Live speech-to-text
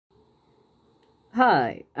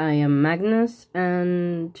Hi, I am Magnus,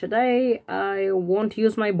 and today I won't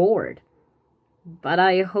use my board, but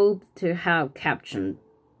I hope to have captions.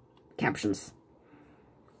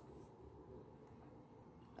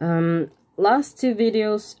 Last two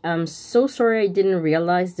videos, I'm so sorry I didn't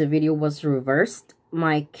realize the video was reversed.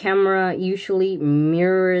 My camera usually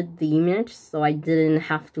mirrored the image, so I didn't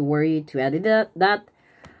have to worry to edit that.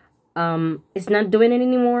 It's not doing it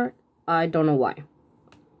anymore. I don't know why.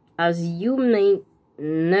 As you may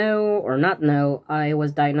know or not know, I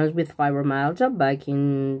was diagnosed with fibromyalgia back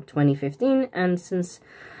in 2015, and since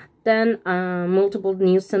then, multiple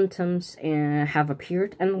new symptoms have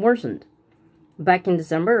appeared and worsened. Back in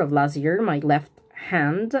December of last year, my left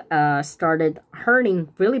hand started hurting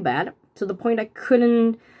really bad to the point I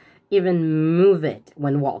couldn't even move it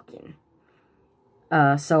when walking.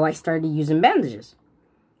 So I started using bandages.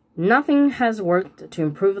 Nothing has worked to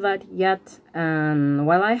improve that yet, and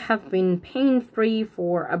while I have been pain-free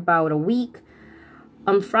for about a week,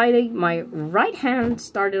 on Friday my right hand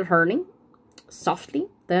started hurting, softly,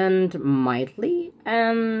 then mildly,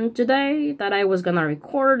 and today that I was gonna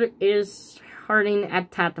record is hurting a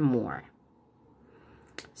tad more.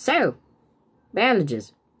 So,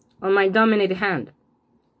 bandages on my dominated hand.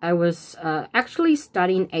 I was actually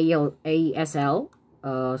studying ASL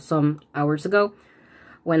some hours ago,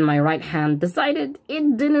 when my right hand decided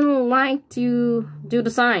it didn't like to do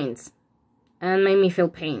the signs and made me feel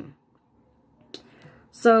pain.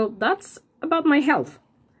 So that's about my health.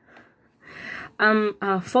 I'm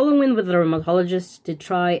following with the rheumatologist to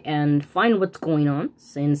try and find what's going on,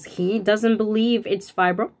 since he doesn't believe it's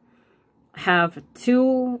fibro. I have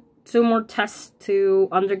two more tests to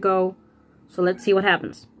undergo, so let's see what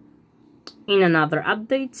happens. In another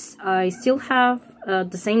updates, I still have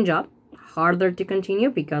the same job. Harder to continue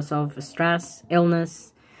because of stress,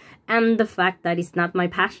 illness, and the fact that it's not my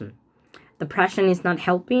passion. The passion is not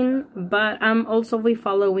helping, but I'm also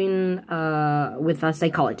following with a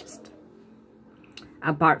psychologist.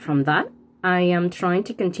 Apart from that, I am trying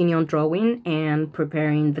to continue on drawing and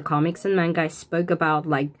preparing the comics and manga I spoke about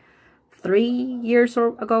like 3 years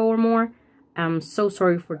ago or more. I'm so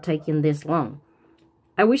sorry for taking this long.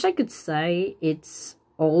 I wish I could say it's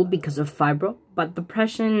all because of fibro, but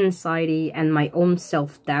depression, anxiety, and my own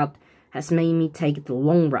self-doubt has made me take the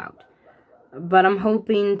long route. But I'm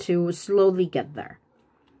hoping to slowly get there.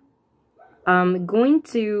 I'm going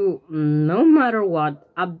to, no matter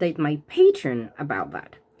what, update my Patreon about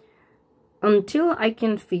that, until I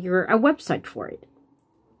can figure a website for it.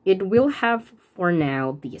 It will have, for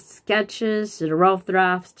now, the sketches, the rough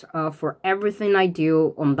drafts for everything I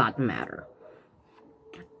do on that matter.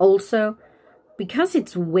 Also, because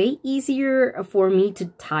it's way easier for me to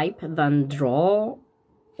type than draw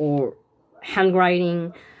or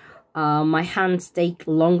handwriting, my hands take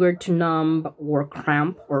longer to numb or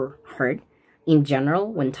cramp or hurt in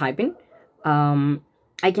general when typing.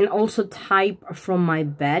 I can also type from my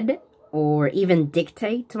bed or even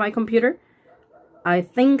dictate to my computer. I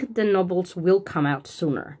think the novels will come out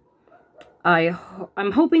sooner.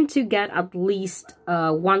 I'm hoping to get at least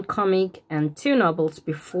 1 comic and 2 novels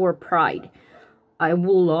before Pride. I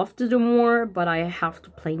would love to do more, but I have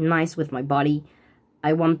to play nice with my body.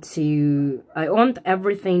 I want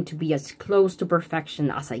everything to be as close to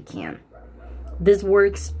perfection as I can. These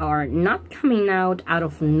works are not coming out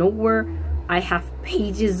of nowhere. I have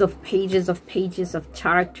pages of pages of pages of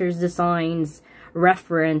characters, designs,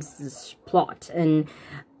 references, plot, and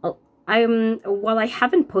while I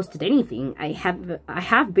haven't posted anything, I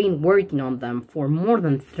have been working on them for more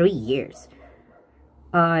than 3 years.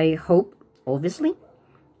 I hope, obviously,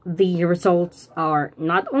 the results are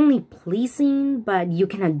not only pleasing, but you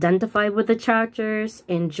can identify with the characters,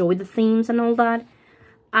 enjoy the themes and all that.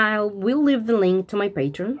 I will leave the link to my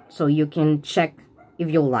Patreon, so you can check if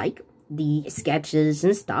you like the sketches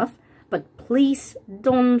and stuff, but please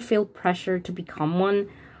don't feel pressure to become one.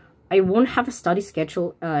 I won't have a steady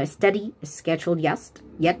schedule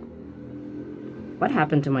yet. What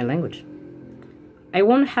happened to my language? I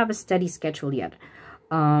won't have a steady schedule yet.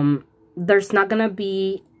 There's not gonna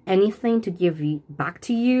be anything to give back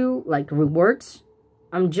to you, like rewards.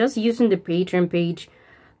 I'm just using the Patreon page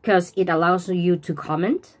because it allows you to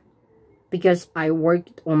comment, because I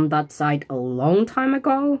worked on that site a long time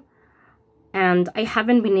ago, and I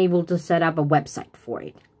haven't been able to set up a website for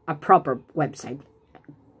it, a proper website,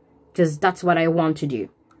 because that's what I want to do.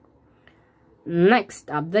 Next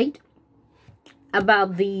update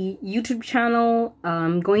about the YouTube channel.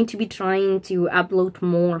 I'm going to be trying to upload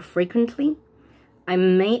more frequently. I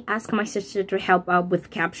may ask my sister to help out with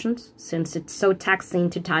captions, since it's so taxing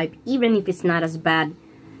to type, even if it's not as bad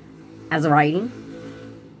as writing.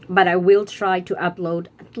 but I will try to upload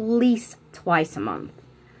at least twice a month.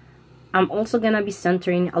 I'm also gonna be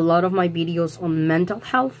centering a lot of my videos on mental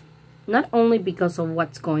health, not only because of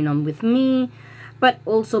what's going on with me, but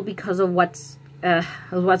also because of what's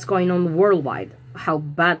going on worldwide, how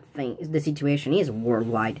bad the situation is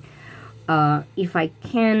worldwide. If I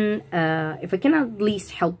can at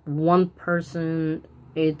least help one person,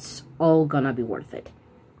 it's all gonna be worth it.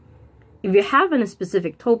 If you have a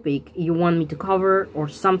specific topic you want me to cover or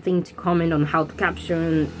something to comment on how to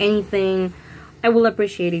caption anything, I will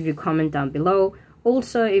appreciate if you comment down below.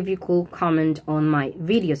 Also, if you could comment on my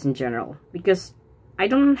videos in general, because I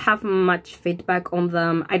don't have much feedback on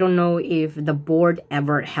them. I don't know if the board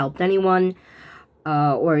ever helped anyone,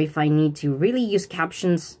 or if I need to really use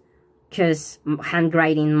captions, because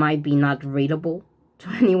handwriting might be not readable to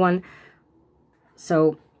anyone.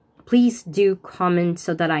 So please do comment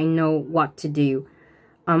so that I know what to do.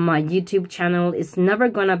 My YouTube channel is never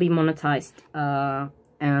gonna be monetized,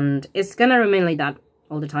 and it's gonna remain like that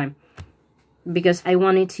all the time, because I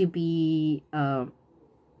want it to be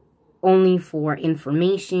only for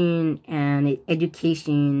information and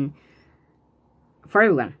education for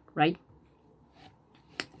everyone, right?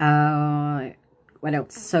 What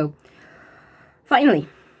else? So finally,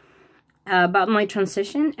 about my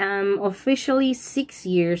transition, I'm officially 6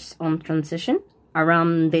 years on transition.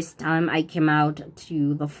 Around this time, I came out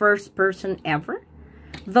to the first person ever,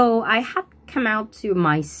 though I had come out to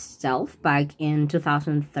myself back in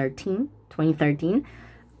 2013.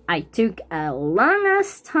 I took a long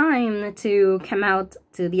ass time to come out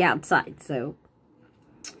to the outside. So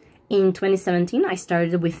in 2017, I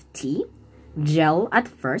started with tea, gel at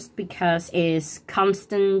first because it's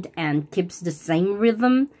constant and keeps the same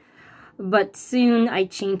rhythm. But soon I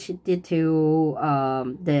changed it to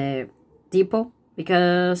the depot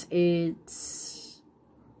because it's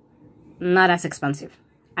not as expensive.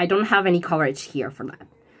 I don't have any coverage here for that.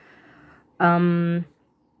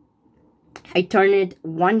 I turned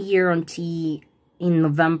 1 year on tea in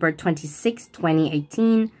November 26,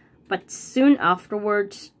 2018, but soon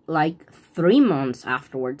afterwards, like 3 months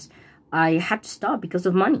afterwards, I had to stop because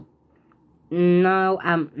of money. Now,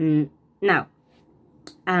 I'm not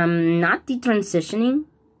detransitioning,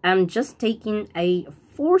 I'm just taking a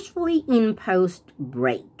forcefully imposed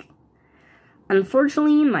break.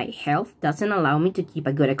 Unfortunately, my health doesn't allow me to keep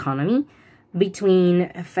a good economy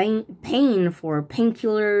between paying for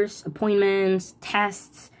painkillers, appointments,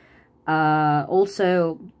 tests,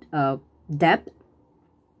 also debt,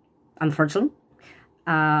 unfortunately,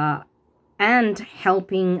 and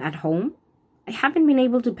helping at home. I haven't been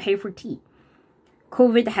able to pay for tea.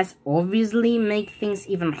 COVID has obviously made things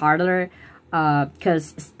even harder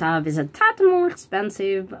because stuff is a tad more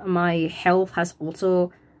expensive. My health has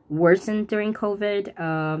also worsened during COVID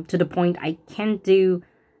to the point I can't do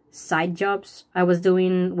side jobs I was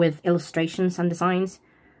doing with illustrations and designs.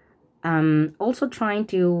 Also trying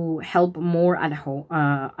to help more at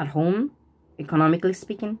home, economically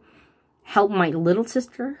speaking. Help my little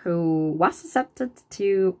sister who was accepted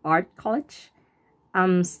to art college.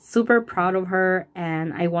 I'm super proud of her,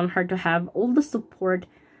 and I want her to have all the support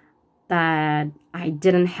that I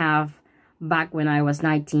didn't have back when I was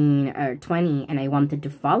 19 or 20 and I wanted to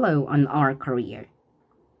follow on our career.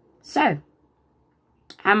 So,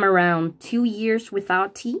 I'm around 2 years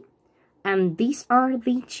without tea, and these are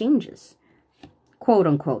the changes. Quote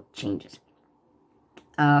unquote changes.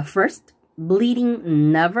 First,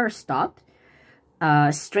 bleeding never stopped.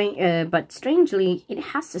 But strangely, it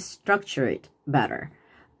has to structure it better.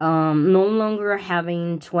 No longer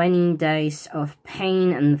having 20 days of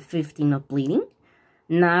pain and 15 of bleeding.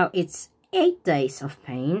 Now it's 8 days of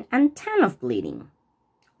pain and 10 of bleeding.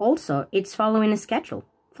 Also, it's following a schedule,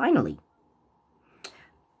 finally.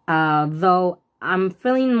 Though I'm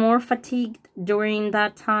feeling more fatigued during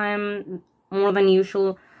that time, more than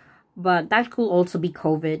usual, but that could also be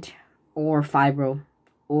COVID or fibro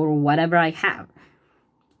or whatever I have.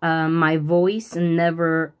 My voice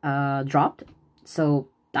never dropped, so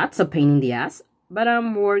that's a pain in the ass, but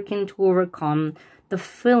I'm working to overcome the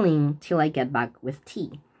feeling till I get back with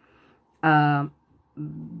tea. But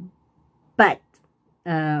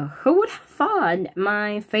who would have thought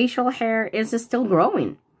my facial hair is still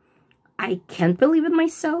growing? I can't believe it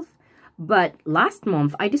myself, but last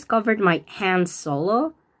month I discovered my Han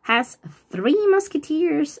Solo has 3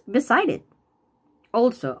 musketeers beside it.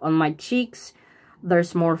 Also, on my cheeks,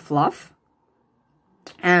 there's more fluff,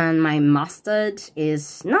 and my mustache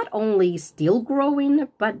is not only still growing,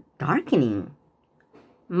 but darkening.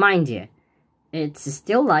 Mind you, it's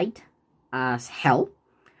still light as hell,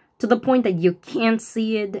 to the point that you can't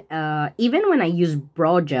see it, even when I use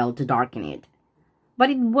brow gel to darken it. but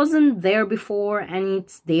it wasn't there before and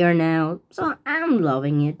it's there now, so I'm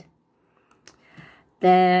loving it.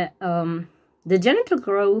 The genital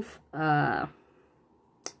growth, TMI,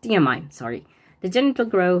 sorry. The genital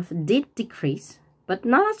growth did decrease, but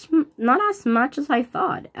not as much as I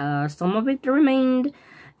thought. Some of it remained,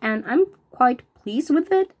 and I'm quite pleased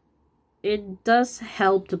with it. It does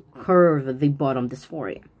help to curve the bottom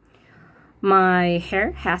dysphoria. My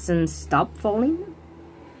hair hasn't stopped falling.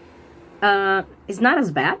 It's not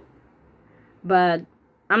as bad, but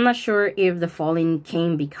I'm not sure if the falling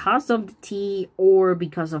came because of the T or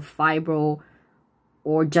because of fibro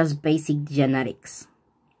or just basic genetics.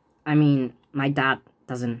 I mean, my dad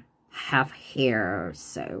doesn't have hair,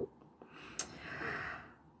 so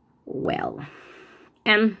well.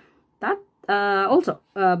 And that also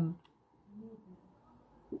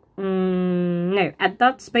no,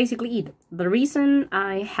 that's basically it. The reason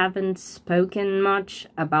I haven't spoken much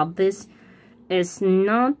about this is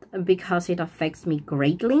not because it affects me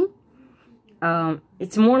greatly.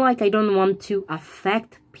 It's more like I don't want to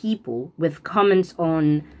affect people with comments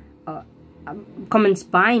on comments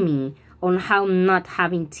by me on how not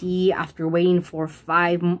having tea after waiting for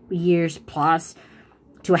 5 years plus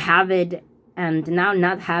to have it, and now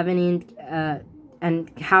not having it,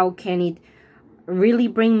 and how can it really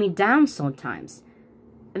bring me down sometimes.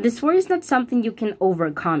 Dysphoria is not something you can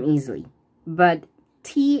overcome easily, but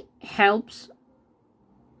tea helps,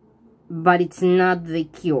 but it's not the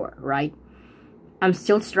cure, right? I'm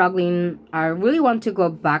still struggling. I really want to go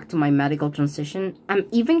back to my medical transition. I'm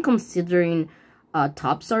even considering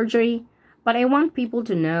top surgery, but I want people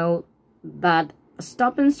to know that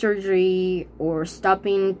stopping surgery or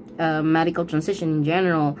stopping medical transition in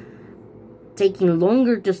general, taking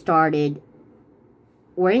longer to start it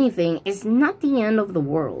or anything, is not the end of the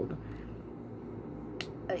world.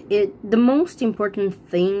 The most important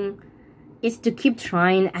thing is to keep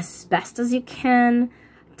trying as best as you can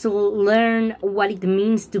to learn what it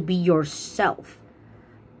means to be yourself.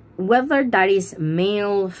 Whether that is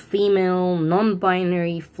male, female,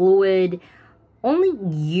 non-binary, fluid, only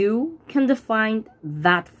you can define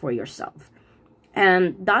that for yourself.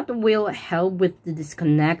 And that will help with the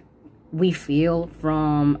disconnect we feel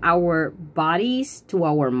from our bodies to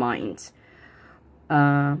our minds.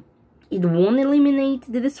 It won't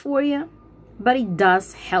eliminate the dysphoria, but it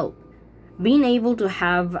does help. Being able to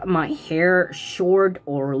have my hair short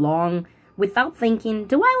or long without thinking,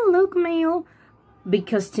 do I look male?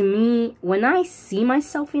 Because to me, when I see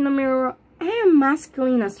myself in a mirror, I am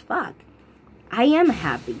masculine as fuck. I am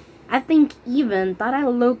happy. I think even that I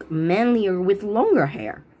look manlier with longer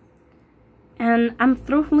hair. And I'm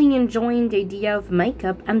thoroughly enjoying the idea of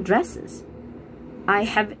makeup and dresses. I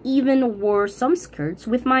have even wore some skirts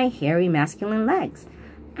with my hairy masculine legs,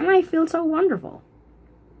 and I feel so wonderful.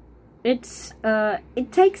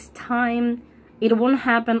 It takes time. It won't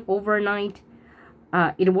happen overnight.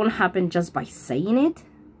 It won't happen just by saying it,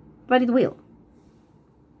 but it will.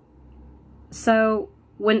 So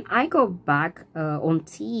when I go back on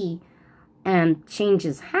tea and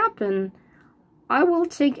changes happen, I will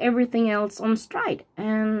take everything else on stride,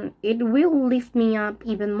 and it will lift me up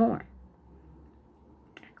even more.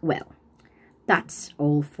 Well, that's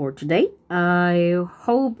all for today. I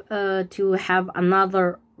hope to have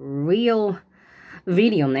another real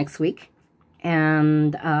video next week,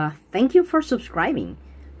 and thank you for subscribing,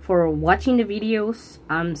 for watching the videos.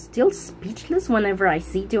 I'm still speechless whenever I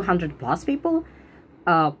see 200 plus people.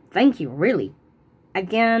 Thank you, really.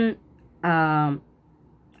 Again,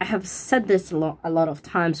 I have said this a lot of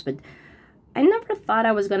times, but I never thought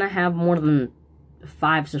I was gonna have more than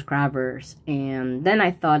 5 subscribers, and then I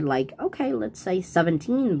thought, like, okay, let's say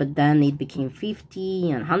 17, but then it became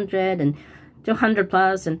 50 and 100 and 200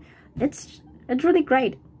 plus, and it's really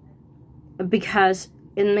great because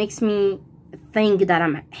it makes me think that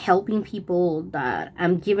I'm helping people, that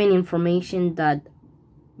I'm giving information that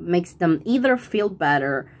makes them either feel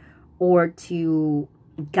better or to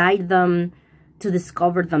guide them to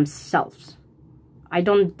discover themselves. I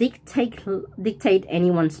don't dictate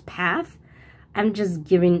anyone's path. I'm just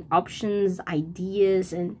giving options,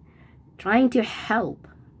 ideas, and trying to help,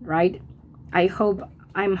 right? I hope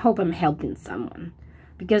I'm helping someone,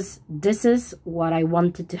 because this is what I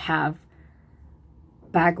wanted to have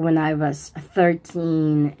back when I was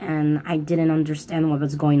 13 and I didn't understand what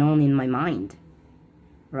was going on in my mind,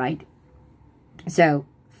 right? So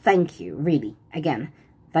thank you, really, again,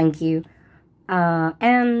 thank you.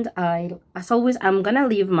 And as always, I'm gonna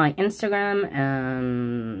leave my Instagram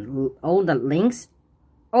and all the links,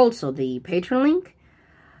 also the Patreon link.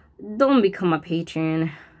 Don't become a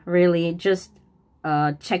patron, really, just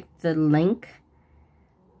check the link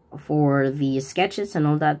for the sketches and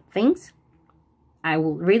all that things. I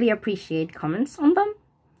will really appreciate comments on them.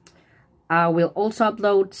 I will also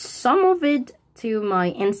upload some of it to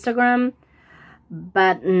my Instagram,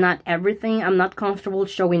 but not everything. I'm not comfortable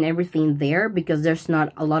showing everything there because there's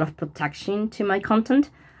not a lot of protection to my content.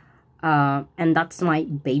 And that's my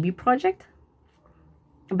baby project.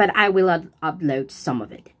 But I will upload some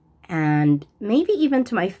of it. And maybe even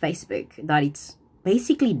to my Facebook, that it's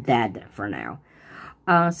basically dead for now.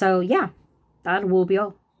 So yeah, that will be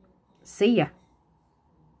all. See ya.